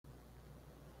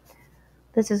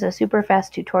This is a super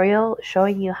fast tutorial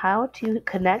showing you how to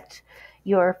connect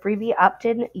your Freebie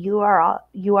opt-in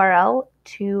URL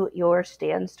to your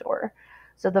stand store.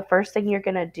 So the first thing you're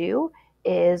going to do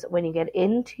is when you get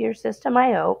into your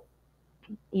System.io,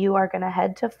 you are going to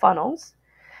head to funnels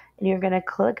and you're going to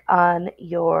click on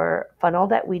your funnel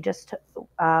that we just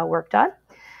worked on.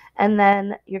 And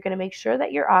then you're going to make sure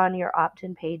that you're on your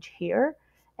opt-in page here.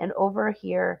 And over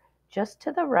here, just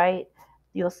to the right,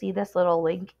 you'll see this little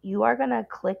link. You are going to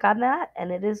click on that,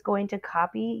 and it is going to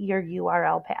copy your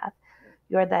URL path.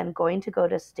 You are then going to go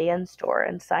to Stand Store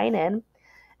and sign in,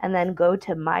 and then go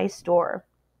to My Store.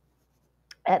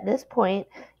 At this point,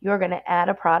 you're going to add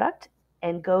a product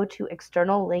and go to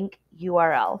External Link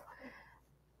URL.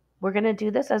 We're going to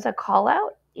do this as a call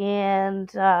out and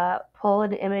pull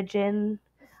an image in.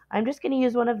 I'm just going to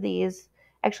use one of these.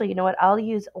 Actually, you know what? I'll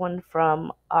use one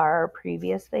from our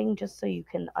previous thing just so you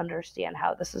can understand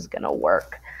how this is going to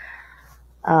work.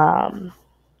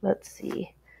 Let's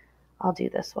see. I'll do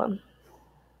this one.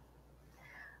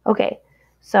 Okay,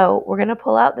 so we're going to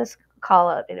pull out this call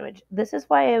out image. This is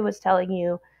why I was telling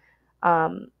you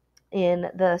in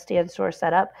the stand store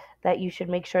setup that you should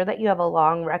make sure that you have a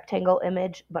long rectangle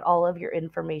image, but all of your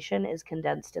information is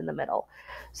condensed in the middle.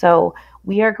 So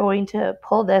we are going to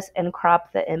pull this and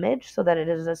crop the image so that it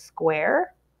is a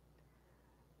square.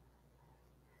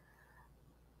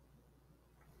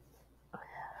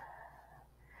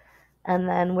 And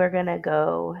then we're going to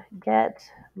go get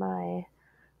my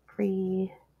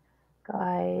free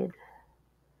guide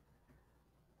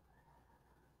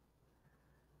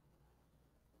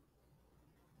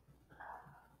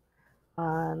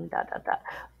on ...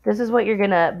 This is what you're going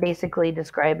to basically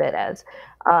describe it as.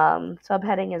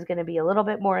 Subheading is going to be a little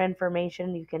bit more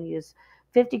information. You can use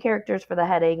 50 characters for the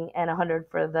heading and 100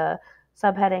 for the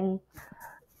subheading.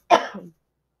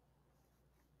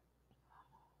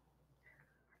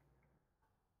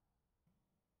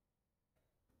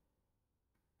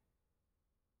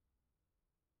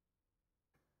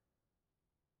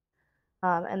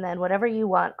 And then whatever you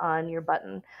want on your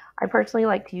button. I personally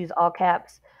like to use all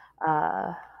caps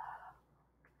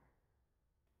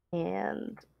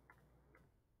and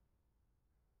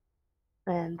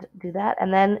do that.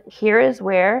 And then here is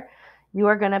where you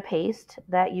are going to paste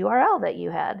that URL that you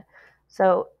had.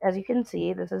 So as you can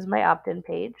see, this is my opt-in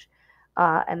page.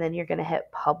 And then you're going to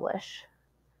hit publish.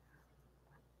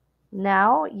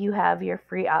 Now you have your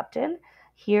free opt-in.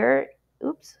 Here,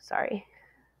 oops, sorry.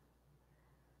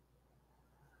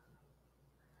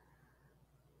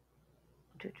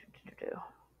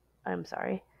 I'm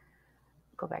sorry.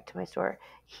 Go back to my store.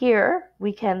 Here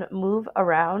we can move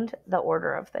around the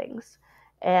order of things,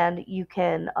 and you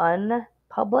can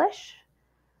unpublish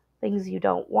things you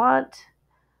don't want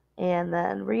and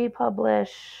then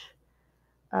republish.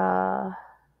 Oh,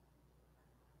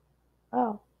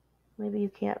 maybe you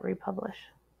can't republish.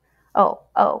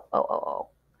 Oh.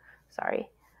 Sorry.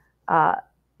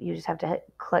 You just have to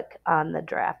click on the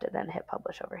draft and then hit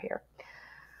publish over here.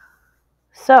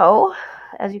 So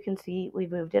as you can see,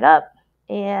 we've moved it up.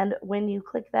 And when you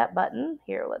click that button,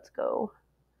 here, let's go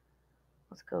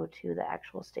to the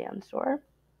actual stand store.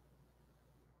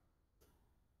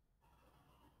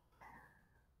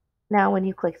 Now when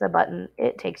you click the button,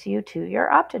 it takes you to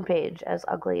your opt-in page, as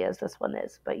ugly as this one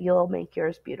is, but you'll make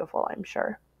yours beautiful, I'm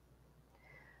sure.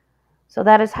 So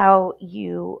that is how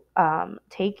you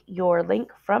take your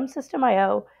link from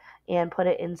System.io and put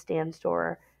it in Stand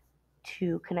Store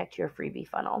to connect your freebie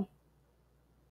funnel.